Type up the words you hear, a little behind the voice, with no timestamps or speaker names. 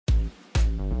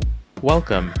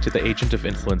Welcome to the Agent of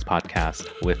Influence podcast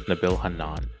with Nabil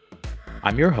Hannan.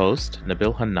 I'm your host,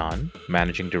 Nabil Hannan,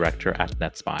 Managing Director at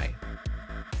NetSpy.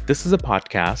 This is a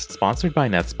podcast sponsored by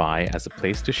NetSpy as a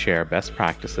place to share best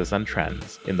practices and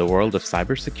trends in the world of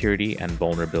cybersecurity and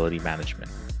vulnerability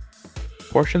management.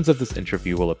 Portions of this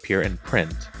interview will appear in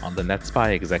print on the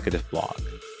NetSpy executive blog.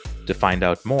 To find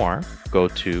out more, go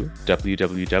to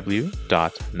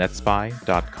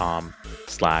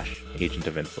www.netspy.com/agent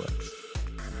of influence.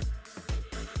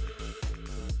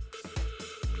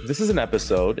 This is an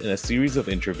episode in a series of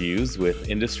interviews with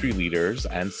industry leaders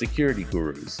and security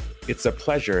gurus. It's a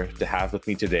pleasure to have with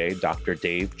me today Dr.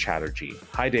 Dave Chatterjee.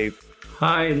 Hi, Dave.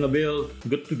 Hi, Nabil.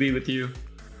 Good to be with you.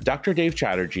 Dr. Dave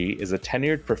Chatterjee is a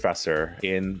tenured professor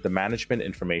in the Management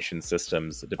Information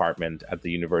Systems Department at the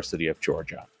University of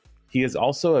Georgia. He is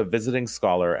also a visiting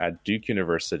scholar at Duke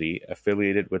University,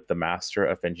 affiliated with the Master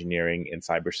of Engineering in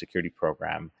Cybersecurity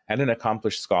program, and an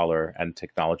accomplished scholar and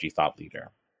technology thought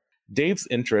leader. Dave's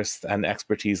interests and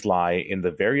expertise lie in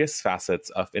the various facets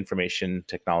of information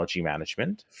technology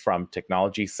management, from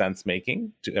technology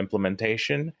sense-making to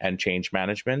implementation and change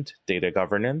management, data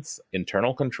governance,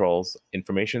 internal controls,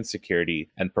 information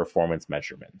security, and performance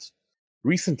measurement.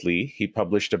 Recently, he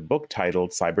published a book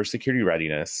titled Cybersecurity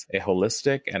Readiness, a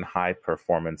holistic and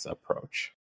high-performance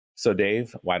approach. So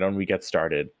Dave, why don't we get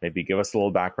started? Maybe give us a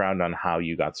little background on how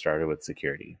you got started with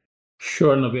security.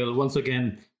 Sure, Nabil. Once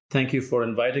again, thank you for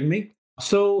inviting me.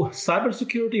 So,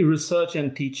 cybersecurity research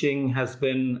and teaching has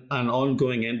been an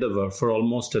ongoing endeavor for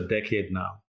almost a decade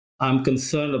now. I'm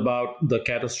concerned about the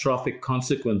catastrophic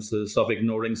consequences of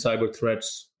ignoring cyber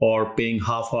threats or paying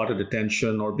half-hearted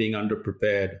attention or being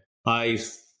underprepared. I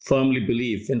firmly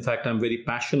believe, in fact, I'm very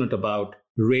passionate about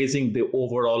raising the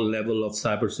overall level of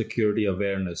cybersecurity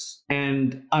awareness.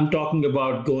 And I'm talking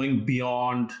about going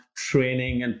beyond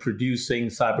training and producing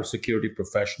cybersecurity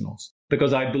professionals,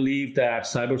 because I believe that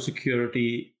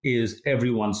cybersecurity is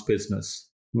everyone's business.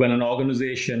 When an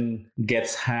organization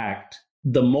gets hacked,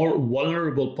 the more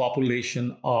vulnerable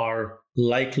population are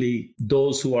likely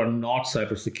those who are not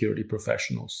cybersecurity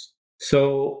professionals.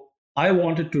 So I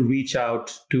wanted to reach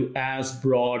out to as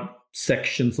broad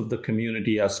sections of the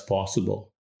community as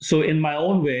possible. So in my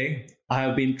own way, I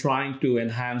have been trying to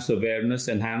enhance awareness,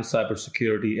 enhance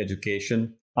cybersecurity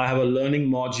education. I have a learning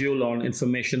module on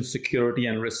information security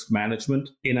and risk management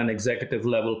in an executive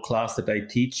level class that I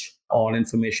teach on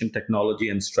information technology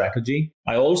and strategy.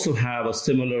 I also have a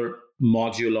similar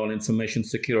module on information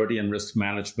security and risk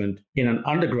management in an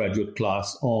undergraduate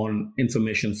class on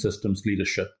information systems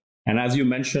leadership. And as you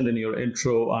mentioned in your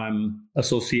intro, I'm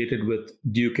associated with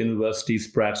Duke University's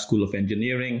Pratt School of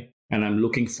Engineering, and I'm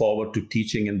looking forward to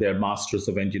teaching in their Masters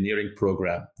of Engineering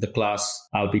program. The class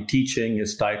I'll be teaching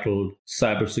is titled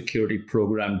Cybersecurity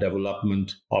Program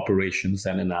Development, Operations,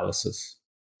 and Analysis.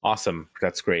 Awesome.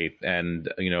 That's great.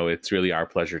 And, it's really our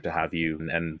pleasure to have you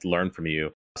and learn from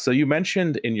you. So you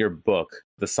mentioned in your book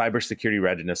the Cybersecurity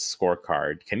Readiness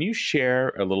Scorecard. Can you share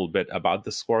a little bit about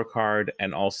the scorecard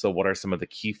and also what are some of the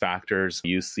key factors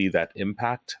you see that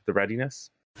impact the readiness?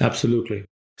 Absolutely.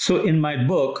 So in my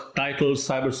book titled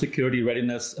Cybersecurity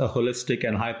Readiness, a Holistic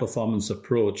and High-Performance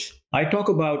Approach, I talk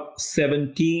about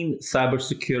 17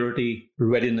 cybersecurity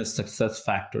readiness success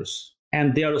factors.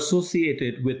 And they are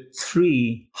associated with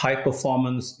 3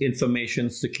 high-performance information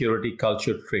security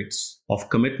culture traits of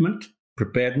commitment,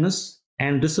 preparedness,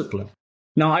 and discipline.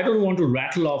 Now, I don't want to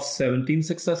rattle off 17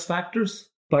 success factors,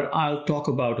 but I'll talk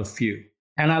about a few.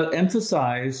 And I'll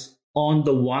emphasize on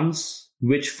the ones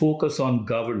which focus on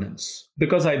governance,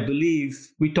 because I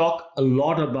believe we talk a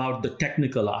lot about the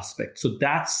technical aspect. So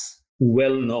that's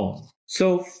well known.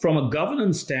 So from a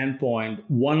governance standpoint,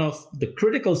 one of the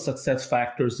critical success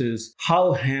factors is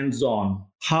how hands-on,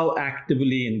 how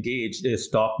actively engaged is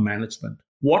top management.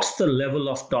 What's the level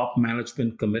of top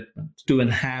management commitment to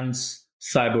enhance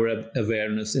cyber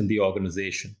awareness in the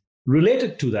organization?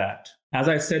 Related to that, as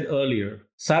I said earlier,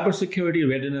 cybersecurity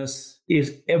readiness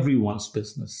is everyone's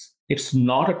business. It's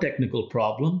not a technical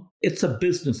problem. It's a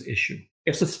business issue.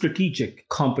 It's a strategic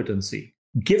competency.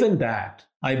 Given that,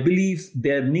 I believe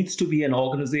there needs to be an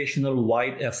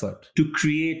organizational-wide effort to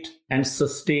create and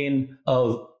sustain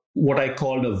what I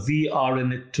call a "we are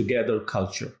in it together"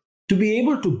 culture. To be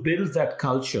able to build that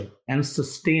culture and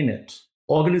sustain it,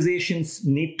 organizations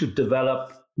need to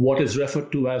develop what is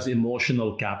referred to as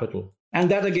emotional capital.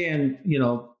 And that again,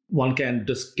 one can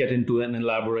just get into an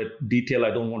elaborate detail.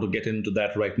 I don't want to get into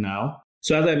that right now.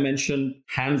 So as I mentioned,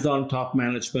 hands-on top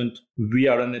management, we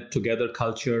are in it together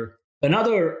culture.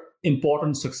 Another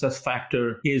important success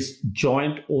factor is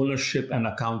joint ownership and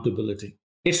accountability.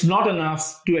 It's not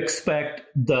enough to expect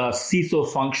the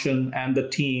CISO function and the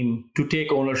team to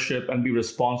take ownership and be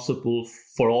responsible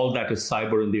for all that is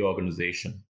cyber in the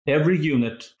organization. Every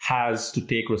unit has to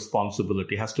take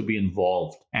responsibility, has to be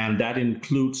involved. And that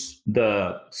includes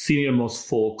the senior-most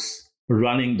folks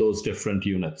running those different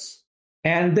units.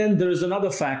 And then there is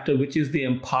another factor, which is the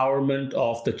empowerment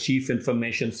of the Chief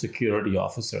Information Security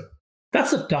Officer.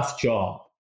 That's a tough job.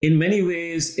 In many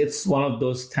ways, it's one of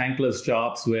those thankless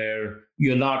jobs where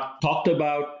you're not talked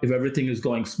about if everything is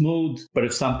going smooth, but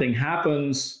if something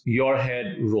happens, your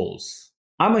head rolls.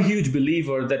 I'm a huge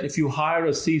believer that if you hire a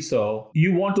CISO,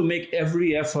 you want to make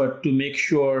every effort to make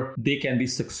sure they can be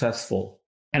successful.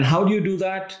 And how do you do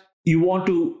that? You want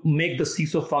to make the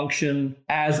CISO function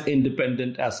as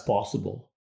independent as possible.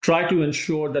 Try to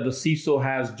ensure that the CISO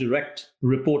has direct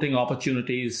reporting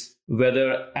opportunities,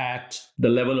 whether at the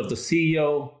level of the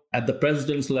CEO, at the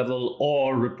president's level,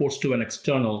 or reports to an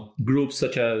external group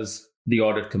such as the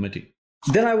audit committee.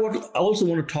 Then I also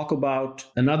want to talk about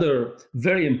another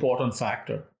very important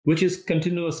factor, which is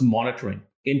continuous monitoring,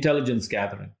 intelligence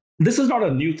gathering. This is not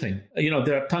a new thing.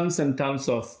 There are tons and tons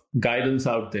of guidance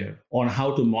out there on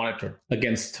how to monitor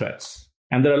against threats.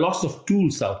 And there are lots of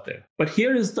tools out there. But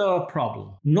here is the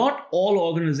problem. Not all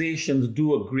organizations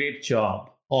do a great job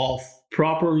of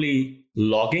properly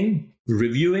logging,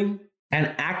 reviewing,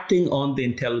 and acting on the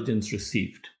intelligence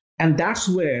received. And that's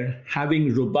where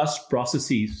having robust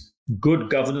processes, good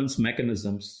governance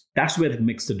mechanisms, that's where it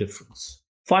makes the difference.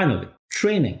 Finally,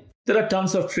 training. There are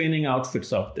tons of training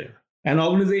outfits out there. An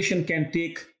organization can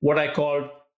take what I call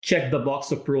check the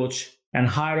box approach and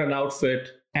hire an outfit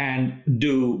and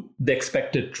do the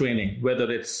expected training,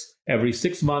 whether it's every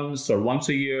 6 months or once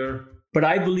a year. But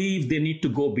I believe they need to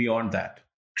go beyond that.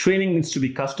 Training needs to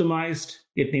be customized.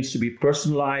 It needs to be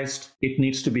personalized. It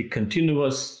needs to be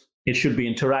continuous. It should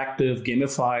be interactive,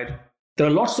 gamified. There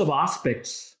are lots of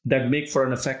aspects that make for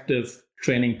an effective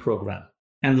training program.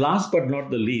 And last but not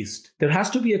the least, there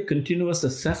has to be a continuous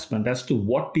assessment as to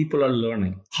what people are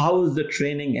learning. How is the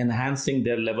training enhancing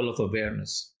their level of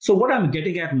awareness? So what I'm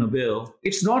getting at, Nabil,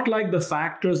 it's not like the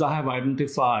factors I have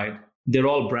identified, they're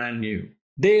all brand new.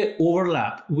 They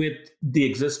overlap with the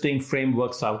existing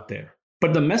frameworks out there.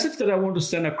 But the message that I want to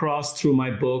send across through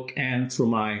my book and through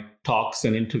my talks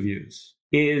and interviews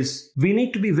is we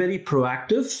need to be very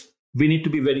proactive. We need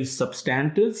to be very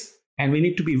substantive, and we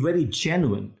need to be very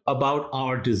genuine about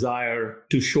our desire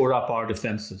to shore up our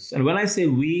defenses. And when I say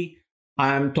we,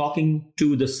 I'm talking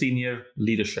to the senior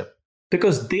leadership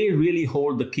because they really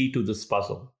hold the key to this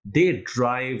puzzle. They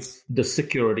drive the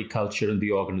security culture in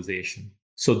the organization.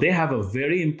 So they have a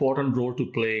very important role to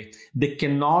play. They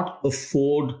cannot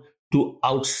afford to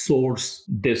outsource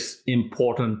this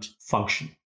important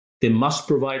function. They must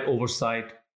provide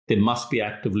oversight. They must be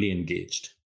actively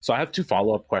engaged. So I have two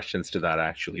follow-up questions to that,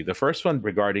 actually. The first one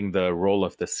regarding the role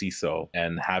of the CISO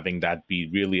and having that be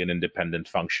really an independent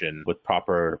function with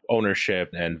proper ownership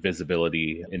and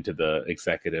visibility into the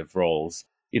executive roles.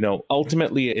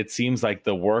 Ultimately, it seems like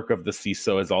the work of the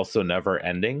CISO is also never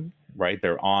ending, right?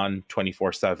 They're on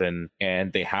 24/7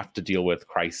 and they have to deal with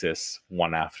crisis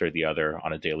one after the other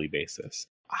on a daily basis.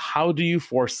 How do you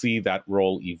foresee that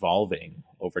role evolving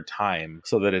over time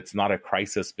so that it's not a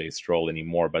crisis-based role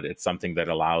anymore, but it's something that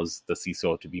allows the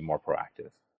CISO to be more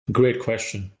proactive? Great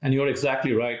question. And you're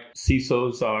exactly right.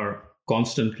 CISOs are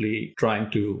constantly trying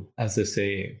to, as they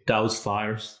say, douse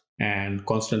fires and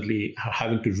constantly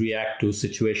having to react to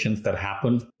situations that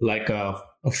happen. Like a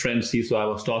friend CISO I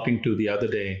was talking to the other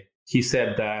day, he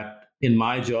said that in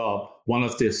my job, one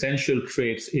of the essential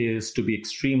traits is to be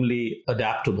extremely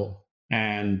adaptable.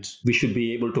 And we should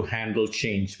be able to handle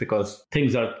change because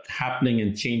things are happening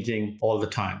and changing all the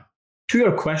time. To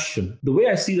your question, the way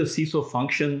I see the CISO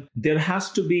function, there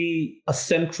has to be a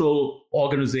central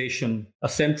organization, a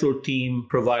central team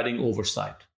providing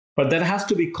oversight. But that has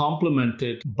to be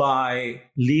complemented by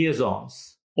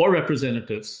liaisons or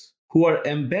representatives who are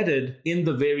embedded in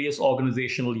the various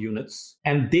organizational units.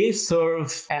 And they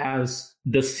serve as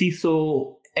the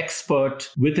CISO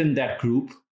expert within that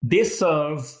group. They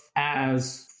serve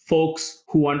as folks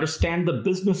who understand the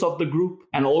business of the group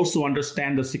and also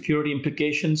understand the security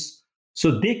implications so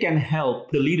they can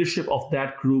help the leadership of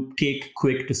that group take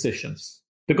quick decisions.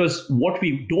 Because what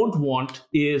we don't want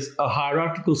is a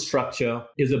hierarchical structure,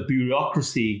 is a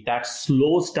bureaucracy that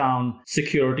slows down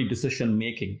security decision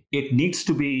making. It needs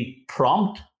to be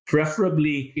prompt,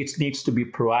 preferably it needs to be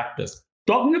proactive.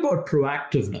 Talking about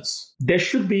proactiveness, there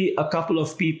should be a couple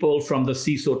of people from the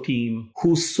CISO team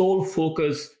whose sole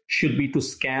focus should be to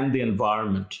scan the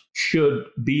environment, should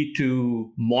be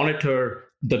to monitor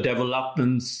the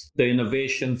developments, the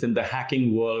innovations in the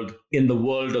hacking world, in the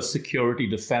world of security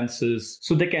defenses,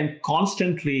 so they can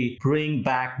constantly bring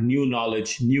back new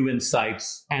knowledge, new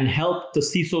insights, and help the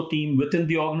CISO team within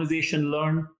the organization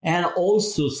learn, and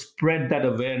also spread that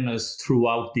awareness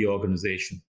throughout the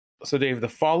organization. So, Dave, the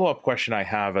follow-up question I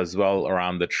have as well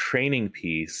around the training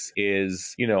piece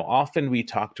is, often we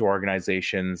talk to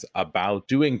organizations about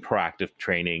doing proactive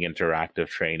training, interactive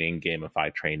training,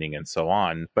 gamified training, and so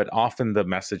on. But often the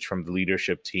message from the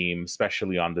leadership team,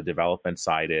 especially on the development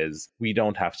side, is we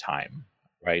don't have time.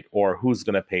 Right? Or who's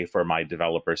going to pay for my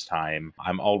developers' time?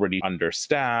 I'm already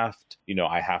understaffed.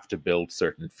 I have to build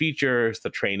certain features. The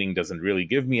training doesn't really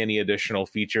give me any additional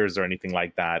features or anything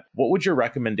like that. What would your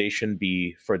recommendation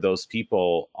be for those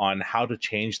people on how to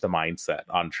change the mindset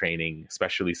on training,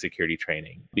 especially security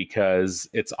training? Because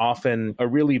it's often a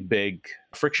really big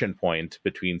friction point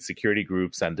between security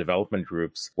groups and development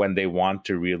groups when they want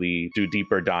to really do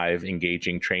deeper dive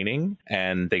engaging training,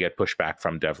 and they get pushback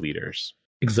from dev leaders.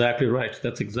 Exactly right.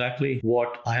 That's exactly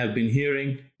what I have been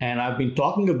hearing. And I've been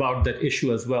talking about that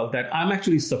issue as well, that I'm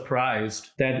actually surprised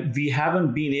that we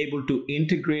haven't been able to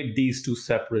integrate these two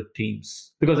separate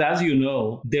teams. Because as you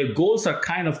know, their goals are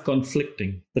kind of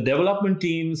conflicting. The development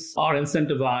teams are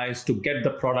incentivized to get the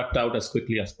product out as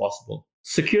quickly as possible.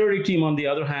 Security team, on the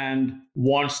other hand,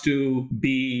 wants to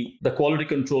be the quality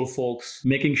control folks,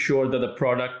 making sure that the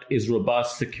product is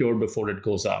robust, secure before it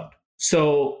goes out.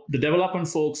 So the development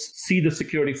folks see the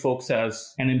security folks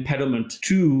as an impediment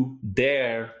to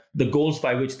the goals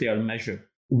by which they are measured.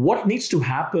 What needs to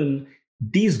happen?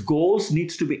 These goals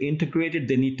needs to be integrated.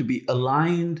 They need to be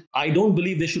aligned. I don't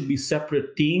believe they should be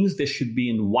separate teams. They should be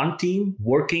in one team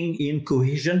working in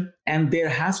cohesion. And there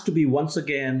has to be, once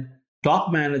again,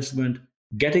 top management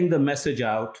getting the message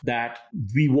out that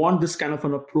we want this kind of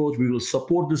an approach. We will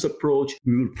support this approach.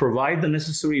 We will provide the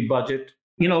necessary budget.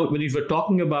 When we were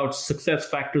talking about success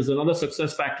factors, another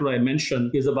success factor I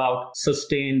mentioned is about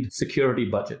sustained security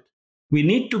budget. We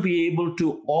need to be able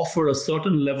to offer a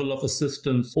certain level of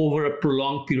assistance over a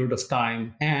prolonged period of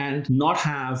time and not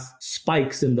have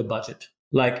spikes in the budget.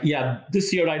 Like,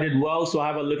 this year I did well, so I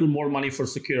have a little more money for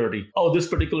security. Oh, this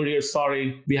particular year,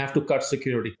 sorry, we have to cut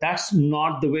security. That's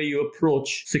not the way you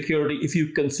approach security if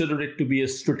you consider it to be a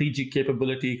strategic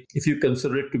capability, if you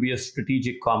consider it to be a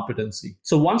strategic competency.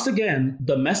 So once again,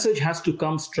 the message has to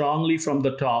come strongly from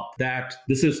the top that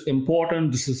this is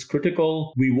important, this is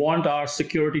critical. We want our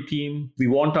security team, we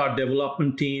want our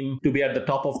development team to be at the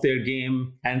top of their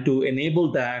game, and to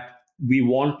enable that, we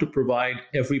want to provide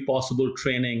every possible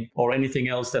training or anything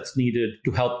else that's needed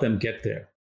to help them get there.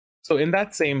 So in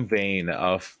that same vein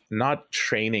of not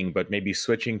training, but maybe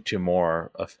switching to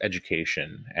more of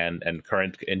education and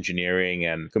current engineering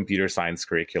and computer science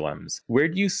curriculums, where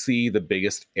do you see the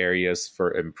biggest areas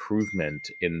for improvement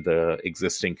in the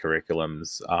existing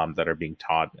curriculums that are being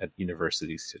taught at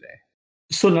universities today?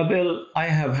 So, Nabil, I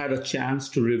have had a chance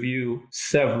to review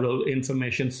several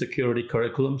information security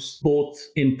curriculums, both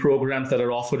in programs that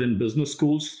are offered in business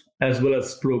schools, as well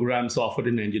as programs offered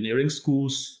in engineering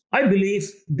schools. I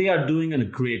believe they are doing a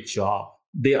great job.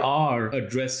 They are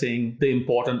addressing the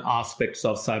important aspects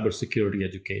of cybersecurity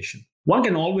education. One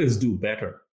can always do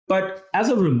better. But as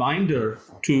a reminder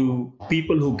to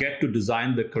people who get to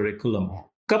design the curriculum,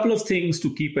 couple of things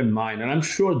to keep in mind, and I'm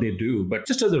sure they do, but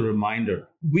just as a reminder,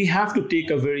 we have to take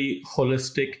a very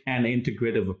holistic and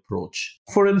integrative approach.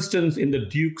 For instance, in the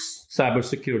Duke's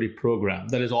cybersecurity program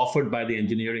that is offered by the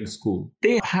engineering school,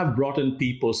 they have brought in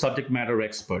people, subject matter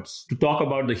experts, to talk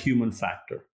about the human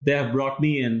factor. They have brought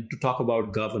me in to talk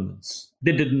about governance.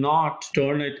 They did not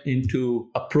turn it into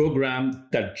a program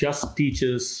that just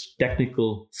teaches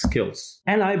technical skills.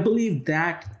 And I believe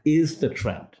that is the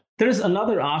trend. There is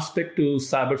another aspect to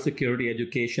cybersecurity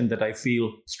education that I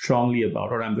feel strongly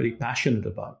about, or I'm very passionate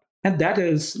about. And that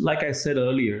is, like I said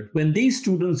earlier, when these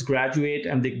students graduate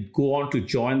and they go on to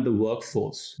join the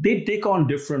workforce, they take on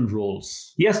different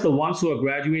roles. Yes, the ones who are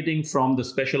graduating from the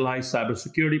specialized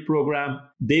cybersecurity program,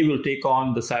 they will take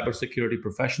on the cybersecurity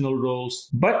professional roles.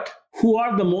 But who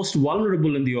are the most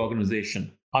vulnerable in the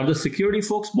organization? Are the security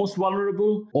folks most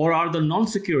vulnerable, or are the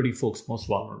non-security folks most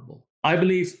vulnerable? I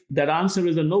believe that answer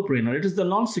is a no-brainer. It is the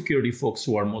non-security folks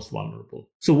who are most vulnerable.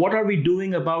 So what are we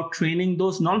doing about training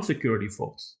those non-security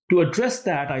folks? To address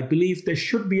that, I believe there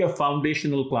should be a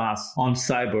foundational class on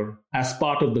cyber as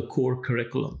part of the core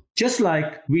curriculum. Just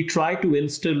like we try to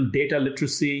instill data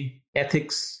literacy,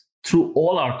 ethics through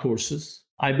all our courses,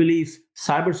 I believe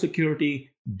cybersecurity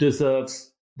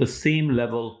deserves the same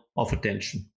level of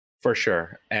attention. For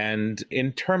sure. And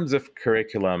in terms of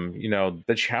curriculum,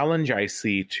 the challenge I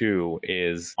see too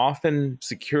is often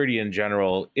security in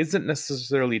general isn't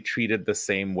necessarily treated the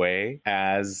same way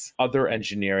as other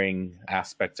engineering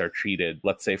aspects are treated,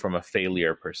 let's say from a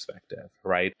failure perspective,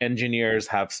 right? Engineers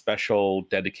have special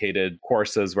dedicated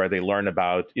courses where they learn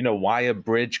about, why a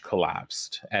bridge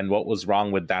collapsed and what was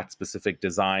wrong with that specific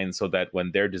design so that when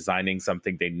they're designing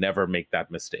something, they never make that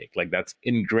mistake. Like that's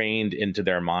ingrained into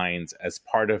their minds as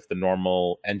part of the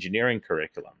normal engineering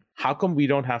curriculum. How come we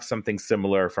don't have something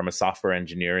similar from a software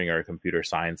engineering or a computer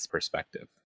science perspective?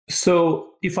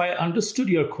 So, if I understood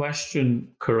your question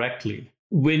correctly,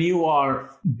 when you are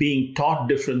being taught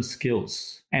different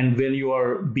skills and when you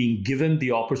are being given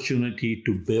the opportunity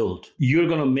to build, you're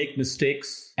going to make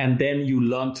mistakes and then you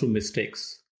learn through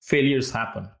mistakes. Failures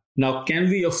happen. Now, can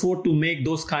we afford to make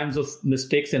those kinds of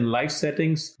mistakes in life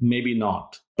settings? Maybe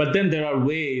not. But then there are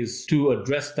ways to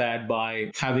address that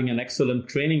by having an excellent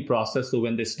training process. So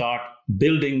when they start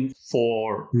building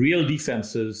for real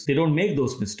defenses, they don't make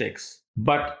those mistakes.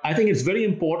 But I think it's very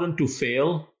important to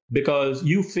fail, because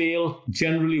you fail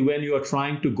generally when you are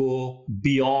trying to go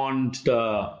beyond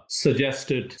the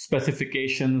suggested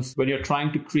specifications, when you're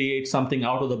trying to create something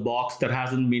out of the box that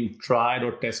hasn't been tried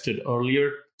or tested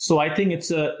earlier. So I think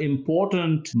it's an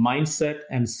important mindset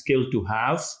and skill to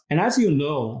have. And as you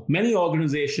know, many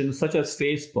organizations such as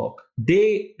Facebook,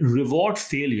 they reward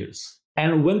failures.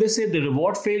 And when they say they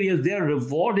reward failures, they are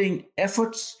rewarding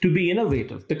efforts to be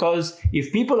innovative. Because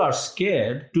if people are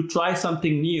scared to try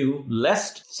something new,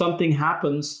 lest something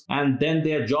happens and then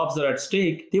their jobs are at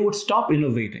stake, they would stop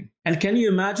innovating. And can you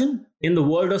imagine in the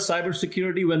world of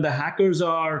cybersecurity, when the hackers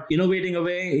are innovating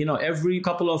away, every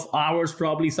couple of hours,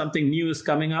 probably something new is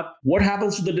coming up. What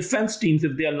happens to the defense teams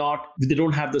if they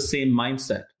don't have the same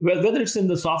mindset? Well, whether it's in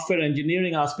the software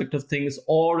engineering aspect of things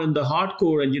or in the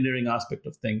hardcore engineering aspect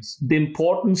of things, the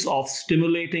importance of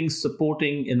stimulating,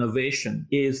 supporting innovation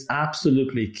is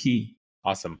absolutely key.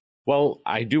 Awesome. Well,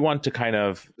 I do want to kind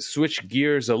of switch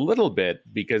gears a little bit,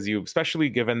 because especially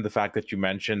given the fact that you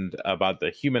mentioned about the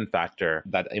human factor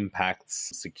that impacts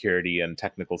security and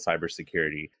technical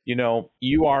cybersecurity.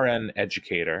 You are an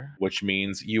educator, which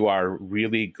means you are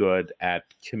really good at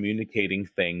communicating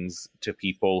things to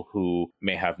people who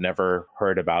may have never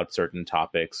heard about certain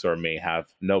topics or may have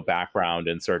no background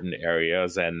in certain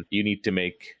areas. And you need to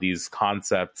make these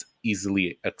concepts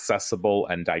easily accessible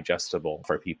and digestible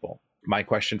for people. My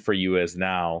question for you is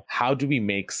now, how do we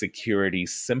make security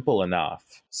simple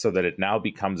enough so that it now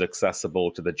becomes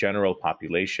accessible to the general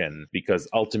population? Because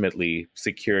ultimately,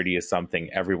 security is something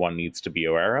everyone needs to be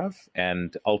aware of.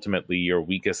 And ultimately, your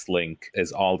weakest link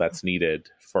is all that's needed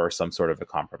for some sort of a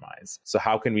compromise. So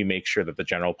how can we make sure that the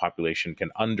general population can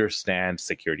understand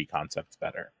security concepts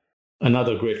better?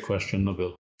 Another great question,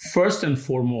 Nabil. First and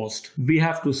foremost, we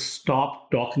have to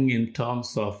stop talking in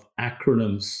terms of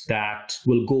acronyms that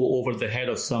will go over the head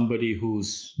of somebody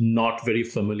who's not very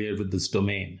familiar with this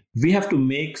domain. We have to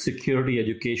make security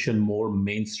education more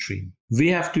mainstream. We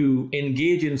have to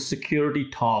engage in security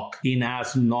talk in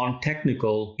as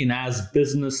non-technical, in as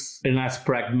business, in as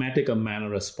pragmatic a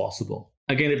manner as possible.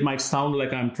 Again, it might sound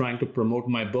like I'm trying to promote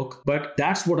my book, but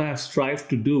that's what I have strived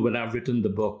to do when I've written the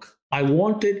book. I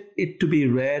wanted it to be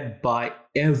read by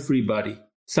everybody.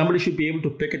 Somebody should be able to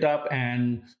pick it up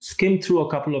and skim through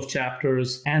a couple of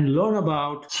chapters and learn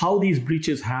about how these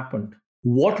breaches happened.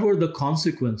 What were the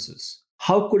consequences?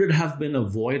 How could it have been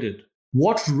avoided?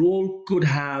 What role could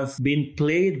have been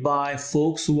played by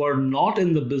folks who are not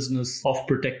in the business of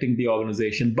protecting the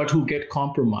organization, but who get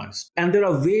compromised? And there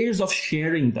are ways of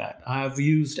sharing that. I've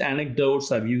used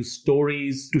anecdotes, I've used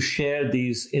stories to share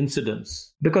these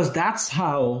incidents, because that's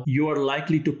how you are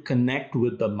likely to connect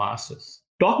with the masses.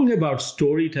 Talking about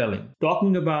storytelling,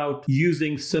 talking about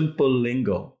using simple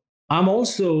lingo. I'm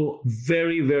also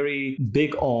very, very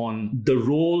big on the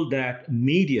role that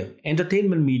media,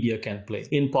 entertainment media can play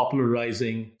in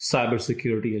popularizing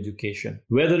cybersecurity education.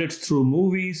 Whether it's through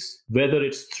movies, whether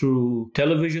it's through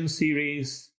television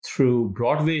series, through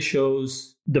Broadway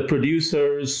shows, the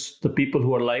producers, the people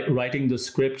who are writing the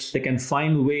scripts, they can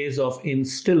find ways of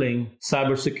instilling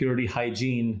cybersecurity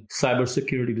hygiene,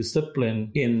 cybersecurity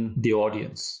discipline in the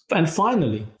audience. And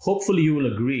finally, hopefully you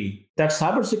will agree that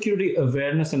cybersecurity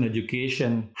awareness and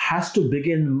education has to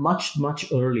begin much,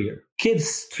 much earlier.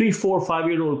 Kids, 3, 4,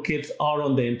 5-year-old kids are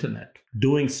on the internet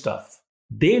doing stuff.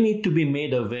 They need to be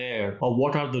made aware of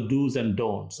what are the do's and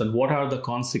don'ts and what are the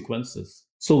consequences.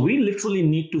 So we literally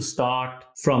need to start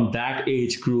from that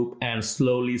age group and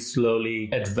slowly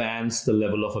advance the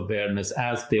level of awareness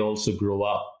as they also grow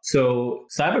up. So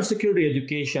cybersecurity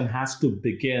education has to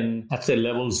begin at, say,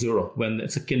 level 0, when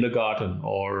it's a kindergarten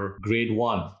or grade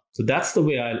 1. So that's the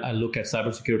way I look at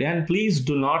cybersecurity. And please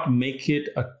do not make it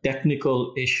a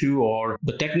technical issue, or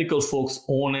the technical folks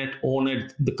own it.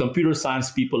 The computer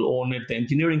science people own it. The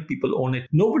engineering people own it.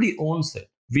 Nobody owns it.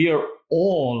 We are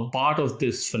all part of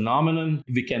this phenomenon.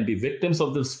 We can be victims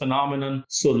of this phenomenon.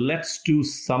 So let's do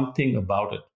something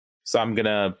about it. So I'm going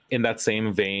to, in that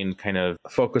same vein, kind of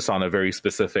focus on a very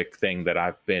specific thing that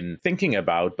I've been thinking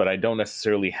about, but I don't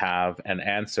necessarily have an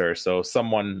answer. So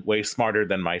someone way smarter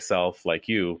than myself, like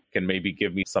you, can maybe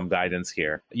give me some guidance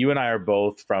here. You and I are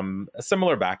both from a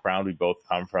similar background. We both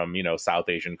come from, South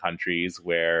Asian countries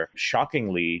where,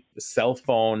 shockingly, cell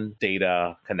phone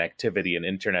data connectivity and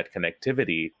internet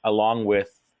connectivity, along with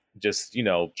just,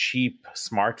 cheap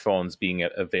smartphones being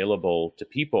available to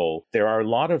people, there are a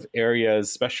lot of areas,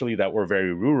 especially that were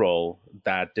very rural,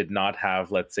 that did not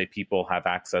have, let's say, people have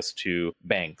access to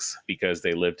banks because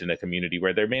they lived in a community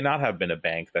where there may not have been a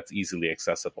bank that's easily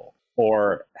accessible,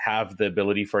 or have the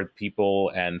ability for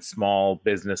people and small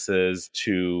businesses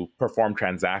to perform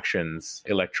transactions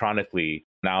electronically.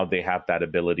 Now they have that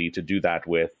ability to do that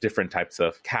with different types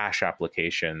of cash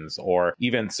applications, or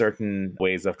even certain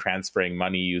ways of transferring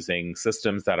money using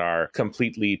systems that are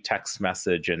completely text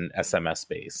message and SMS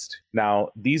based. Now,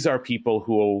 these are people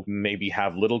who maybe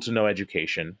have little to no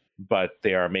education, but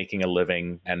they are making a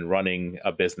living and running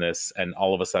a business, and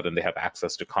all of a sudden they have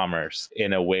access to commerce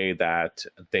in a way that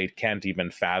they can't even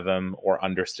fathom or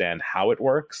understand how it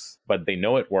works, but they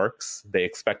know it works, they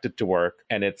expect it to work,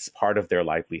 and it's part of their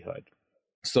livelihood.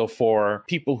 So for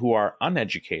people who are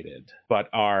uneducated, but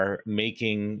are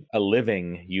making a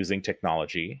living using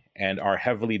technology and are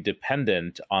heavily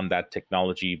dependent on that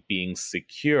technology being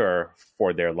secure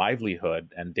for their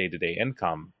livelihood and day-to-day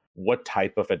income, what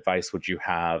type of advice would you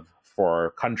have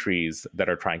for countries that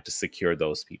are trying to secure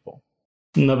those people?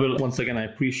 Nabil, once again, I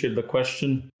appreciate the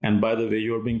question. And by the way,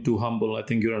 you're being too humble. I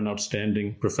think you're an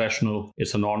outstanding professional.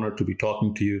 It's an honor to be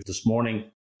talking to you this morning.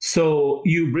 So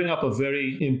you bring up a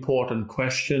very important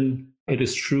question. It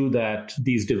is true that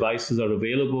these devices are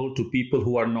available to people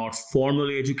who are not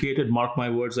formally educated. Mark my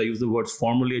words, I use the words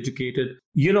formally educated.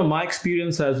 My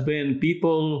experience has been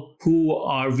people who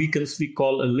are, we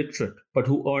call illiterate, but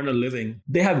who earn a living.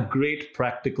 They have great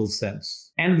practical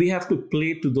sense. And we have to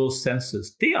play to those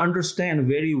senses. They understand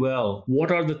very well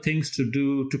what are the things to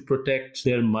do to protect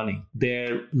their money,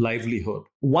 their livelihood.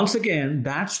 Once again,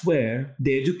 that's where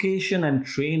the education and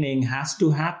training has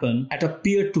to happen at a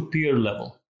peer-to-peer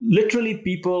level. Literally,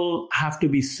 people have to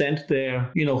be sent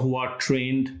there, who are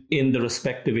trained in the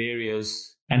respective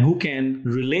areas and who can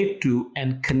relate to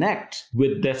and connect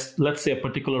with this, let's say, a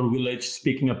particular village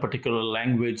speaking a particular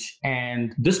language.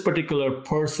 And this particular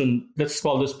person, let's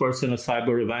call this person a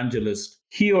cyber evangelist,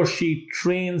 he or she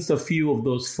trains a few of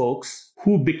those folks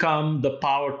who become the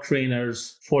power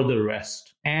trainers for the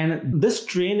rest. And this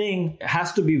training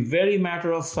has to be very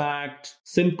matter of fact,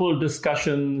 simple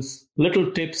discussions,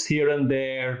 little tips here and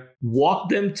there, walk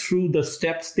them through the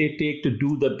steps they take to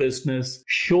do the business,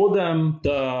 show them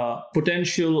the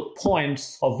potential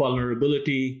points of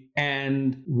vulnerability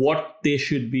and what they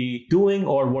should be doing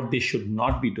or what they should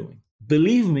not be doing.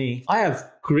 Believe me, I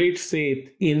have great faith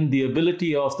in the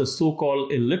ability of the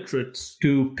so-called illiterates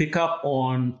to pick up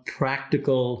on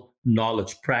practical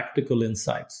knowledge, practical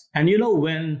insights. And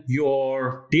when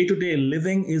your day-to-day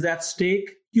living is at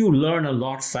stake, you learn a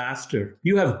lot faster.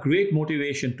 You have great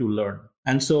motivation to learn.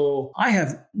 And so I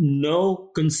have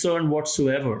no concern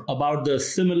whatsoever about the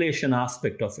simulation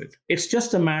aspect of it. It's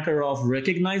just a matter of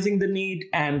recognizing the need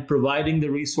and providing the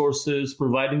resources,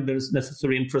 providing the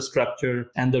necessary infrastructure,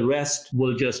 and the rest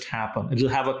will just happen. It'll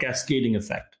have a cascading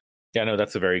effect. Yeah, no,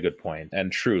 that's a very good point.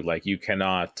 And true, you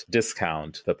cannot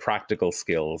discount the practical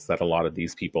skills that a lot of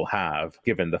these people have,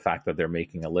 given the fact that they're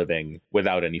making a living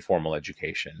without any formal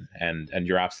education. And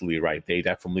you're absolutely right. They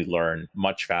definitely learn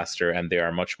much faster, and they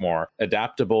are much more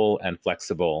adaptable and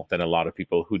flexible than a lot of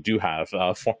people who do have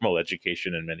formal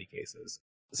education in many cases.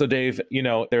 So Dave,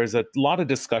 there's a lot of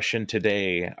discussion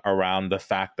today around the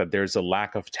fact that there's a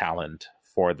lack of talent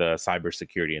for the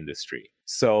cybersecurity industry.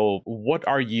 So what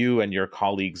are you and your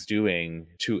colleagues doing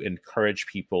to encourage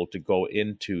people to go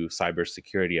into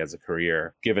cybersecurity as a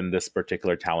career, given this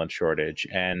particular talent shortage?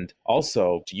 And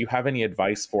also, do you have any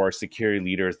advice for security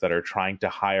leaders that are trying to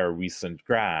hire recent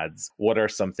grads? What are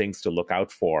some things to look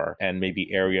out for, and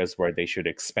maybe areas where they should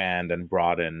expand and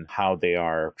broaden how they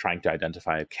are trying to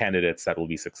identify candidates that will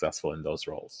be successful in those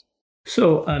roles?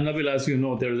 So, Nabil, as you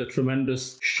know, there is a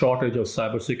tremendous shortage of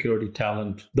cybersecurity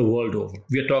talent the world over.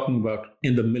 We are talking about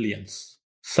in the millions.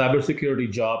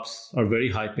 Cybersecurity jobs are very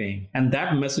high paying, and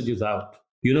that message is out.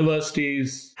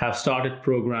 Universities have started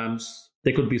programs.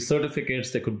 They could be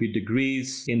certificates, they could be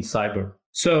degrees in cyber.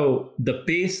 So, the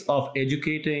pace of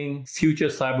educating future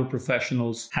cyber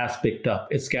professionals has picked up.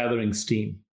 It's gathering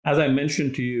steam. As I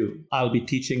mentioned to you, I'll be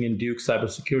teaching in Duke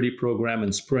cybersecurity program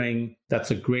in spring.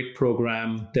 That's a great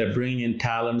program. They're bringing in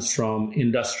talents from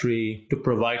industry to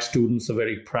provide students a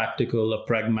very practical, a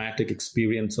pragmatic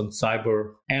experience on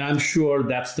cyber. And I'm sure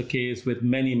that's the case with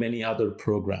many, many other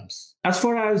programs. As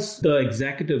far as the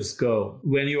executives go,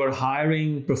 when you are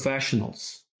hiring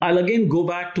professionals, I'll again go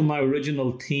back to my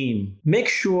original theme. Make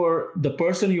sure the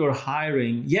person you're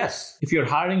hiring, yes, if you're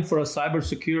hiring for a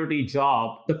cybersecurity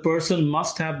job, the person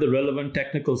must have the relevant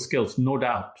technical skills, no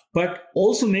doubt. But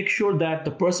also make sure that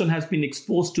the person has been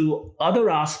exposed to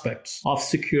other aspects of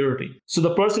security. So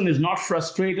the person is not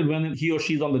frustrated when he or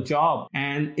she's on the job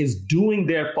and is doing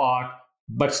their part,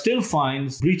 but still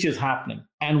finds breaches happening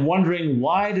and wondering,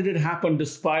 why did it happen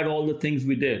despite all the things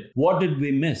we did? What did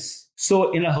we miss?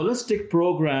 So in a holistic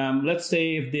program, let's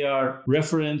say if they are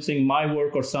referencing my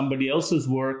work or somebody else's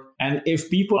work, and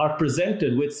if people are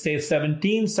presented with, say,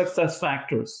 17 success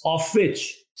factors, of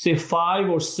which, say, 5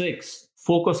 or 6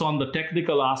 focus on the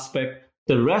technical aspect,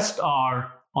 the rest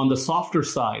are on the softer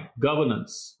side,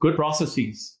 governance, good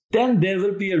processes, then there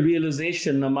will be a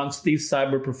realization amongst these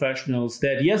cyber professionals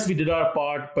that yes, we did our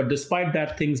part, but despite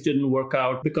that, things didn't work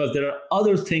out because there are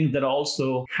other things that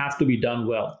also have to be done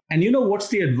well. And you know what's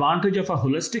the advantage of a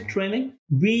holistic training?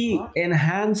 We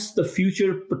enhance the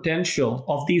future potential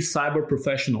of these cyber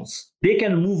professionals. They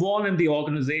can move on in the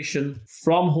organization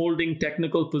from holding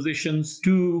technical positions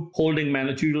to holding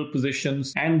managerial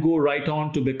positions and go right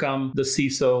on to become the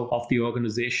CISO of the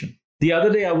organization. The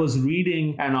other day, I was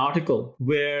reading an article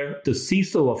where the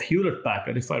CISO of Hewlett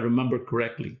Packard, if I remember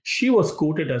correctly, she was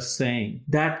quoted as saying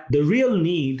that the real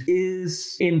need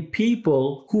is in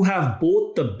people who have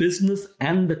both the business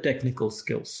and the technical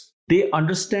skills. They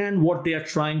understand what they are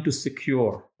trying to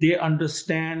secure. They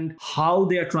understand how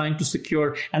they are trying to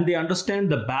secure, and they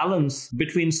understand the balance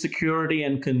between security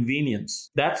and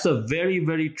convenience. That's a very,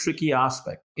 very tricky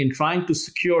aspect. In trying to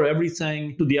secure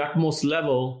everything to the utmost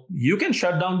level, you can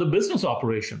shut down the business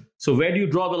operation. So where do you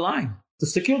draw the line? The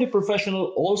security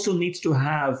professional also needs to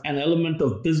have an element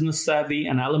of business savvy,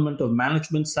 an element of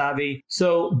management savvy.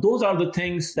 So those are the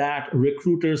things that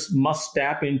recruiters must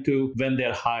tap into when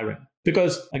they're hiring.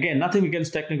 Because again, nothing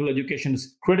against technical education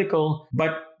is critical,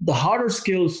 but the harder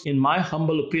skills, in my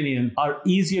humble opinion, are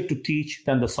easier to teach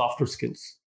than the softer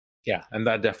skills. Yeah, and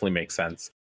that definitely makes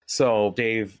sense. So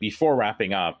Dave, before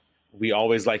wrapping up, we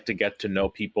always like to get to know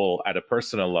people at a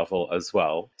personal level as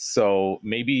well. So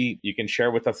maybe you can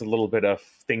share with us a little bit of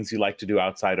things you like to do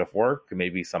outside of work,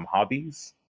 maybe some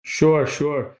hobbies.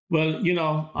 Sure. Well,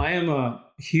 I am a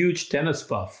huge tennis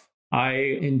buff.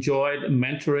 I enjoyed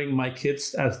mentoring my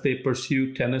kids as they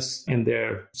pursue tennis in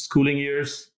their schooling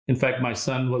years. In fact, my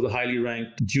son was a highly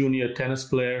ranked junior tennis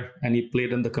player, and he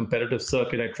played in the competitive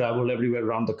circuit. I traveled everywhere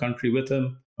around the country with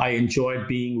him. I enjoyed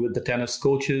being with the tennis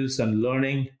coaches and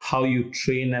learning how you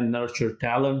train and nurture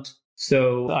talent.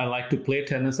 So I like to play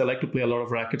tennis. I like to play a lot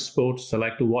of racket sports. I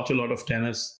like to watch a lot of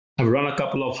tennis. I've run a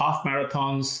couple of half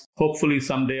marathons. Hopefully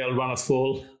someday I'll run a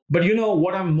full. But you know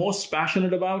what I'm most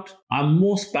passionate about? I'm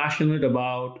most passionate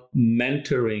about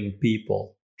mentoring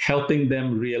people, helping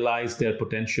them realize their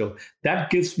potential. That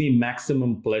gives me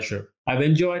maximum pleasure. I've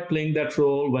enjoyed playing that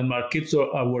role when our kids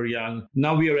were young.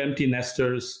 Now we are empty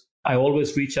nesters. I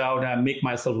always reach out and make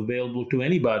myself available to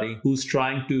anybody who's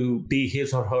trying to be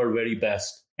his or her very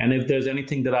best. And if there's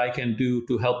anything that I can do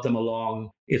to help them along,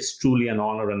 it's truly an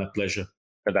honor and a pleasure.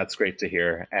 That's great to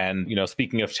hear. And,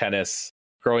 speaking of tennis,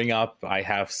 growing up, I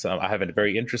have a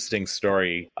very interesting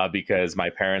story because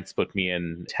my parents put me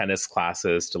in tennis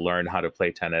classes to learn how to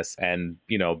play tennis. And,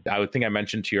 I would think I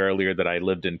mentioned to you earlier that I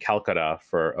lived in Calcutta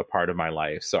for a part of my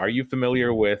life. So are you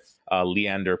familiar with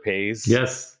Leander Paes?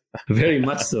 Yes. Very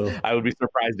much so. I would be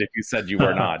surprised if you said you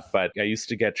were not, but I used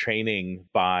to get training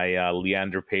by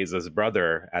Leander Paes'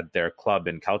 brother at their club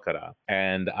in Calcutta.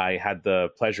 And I had the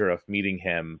pleasure of meeting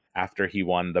him after he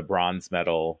won the bronze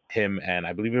medal. Him and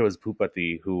I believe it was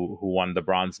Bhupati who won the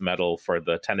bronze medal for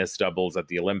the tennis doubles at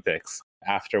the Olympics.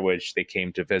 After which they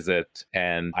came to visit,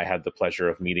 and I had the pleasure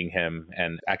of meeting him.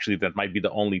 And actually, that might be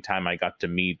the only time I got to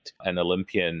meet an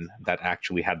Olympian that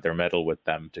actually had their medal with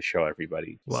them to show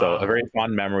everybody. Wow. So a very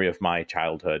fond memory of my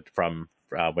childhood from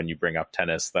when you bring up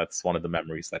tennis. That's one of the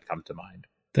memories that come to mind.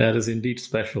 That is indeed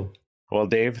special. Well,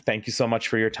 Dave, thank you so much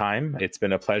for your time. It's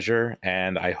been a pleasure.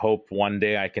 And I hope one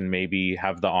day I can maybe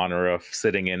have the honor of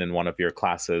sitting in one of your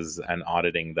classes and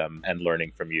auditing them and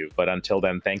learning from you. But until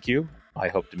then, thank you. I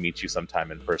hope to meet you sometime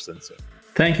in person soon.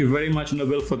 Thank you very much,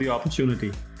 Nabil, for the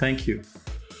opportunity. Thank you.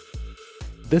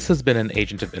 This has been an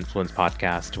Agent of Influence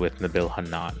podcast with Nabil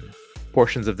Hannan.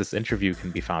 Portions of this interview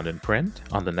can be found in print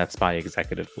on the NetSPI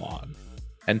executive blog.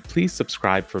 And please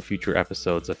subscribe for future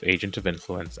episodes of Agent of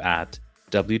Influence at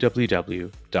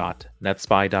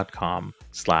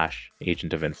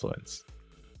www.netspy.com/agent of influence.